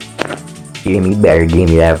Jimmy, better give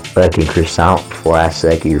me that fucking croissant before I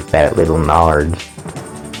suck your fat little nards.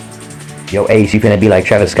 Yo, Ace, you finna be like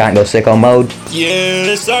Travis Scott and go sicko mode?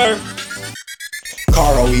 Yes, sir.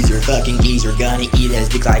 Carl, he's your fucking geezer, gonna eat his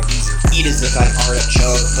dick like geezer. Eat his dick like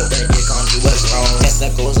artichoke, put the dick onto a throne.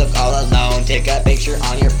 Testicles look all alone, take a picture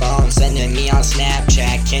on your phone. Sending me on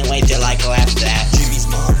Snapchat, can't wait till I collapse that. Jimmy's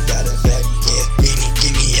mom got a fat, yeah,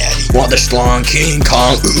 give me Addy. Want the schlong, King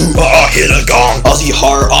Kong, ooh, hit a gong. Aussie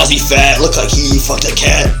hard, Aussie fat, look like he fucked a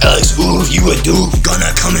cat. Alex, ooh, you a dude,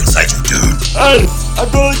 gonna come inside you, dude. Hey, I'm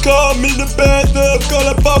gonna come in the bathtub, call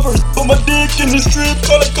it poppers. Put my dick in the strip,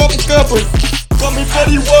 call it couple coppers. Call me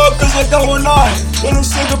Fetty Wap, cause I got one eye. When I'm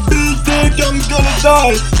suck a big dick, I'm gonna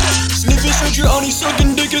die. Sniffing stranger on his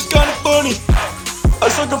sucking dick is kinda funny. I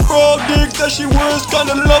suck a frog dick, that shit was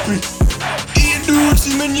kinda lumpy. Eating dude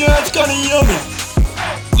semen, yeah, it's kinda yummy.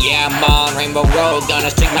 Yeah, I'm on Rainbow Road, gonna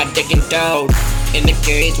stick my dick in toad. In the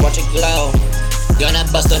cage, watch it glow. Gonna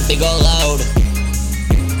bust a big ol' load.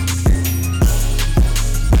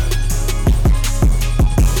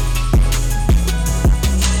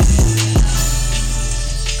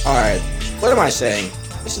 Alright, what am I saying?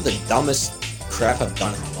 This is the dumbest crap I've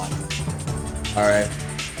done in my life. Alright,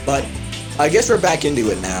 but I guess we're back into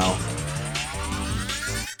it now.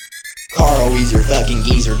 Carl, he's your fucking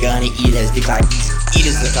geezer, gonna eat his dick like geezer. Eat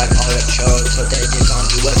his dick like artichoke, put that dick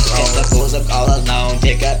onto a throne. Testicles look all alone,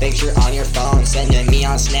 take a picture on your phone. Sending me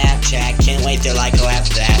on Snapchat, can't wait till I collapse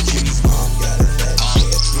that. Jimmy's mom got a fat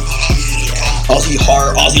Aussie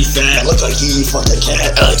hard, Aussie fat, look like he fucked a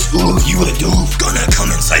cat. Alex, ooh, you a dude, gonna come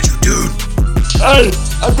inside you, dude. Hey,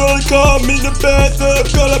 I'm gonna come in the bathtub,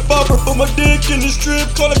 call it popper. Put my dick in the strip,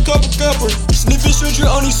 call it couple copper. Sniffing stranger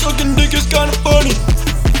on his sucking dick is kinda funny.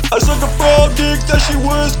 I suck a frog dick, that shit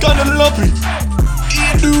was kinda lumpy.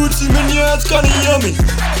 Eating dude semen, yeah, it's kinda yummy.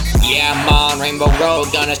 Yeah, I'm on Rainbow Road,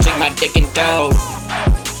 gonna stick my dick in toad.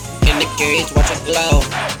 In the cage, watch it glow.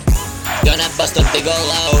 Gonna bust a big ol'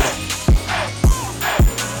 load.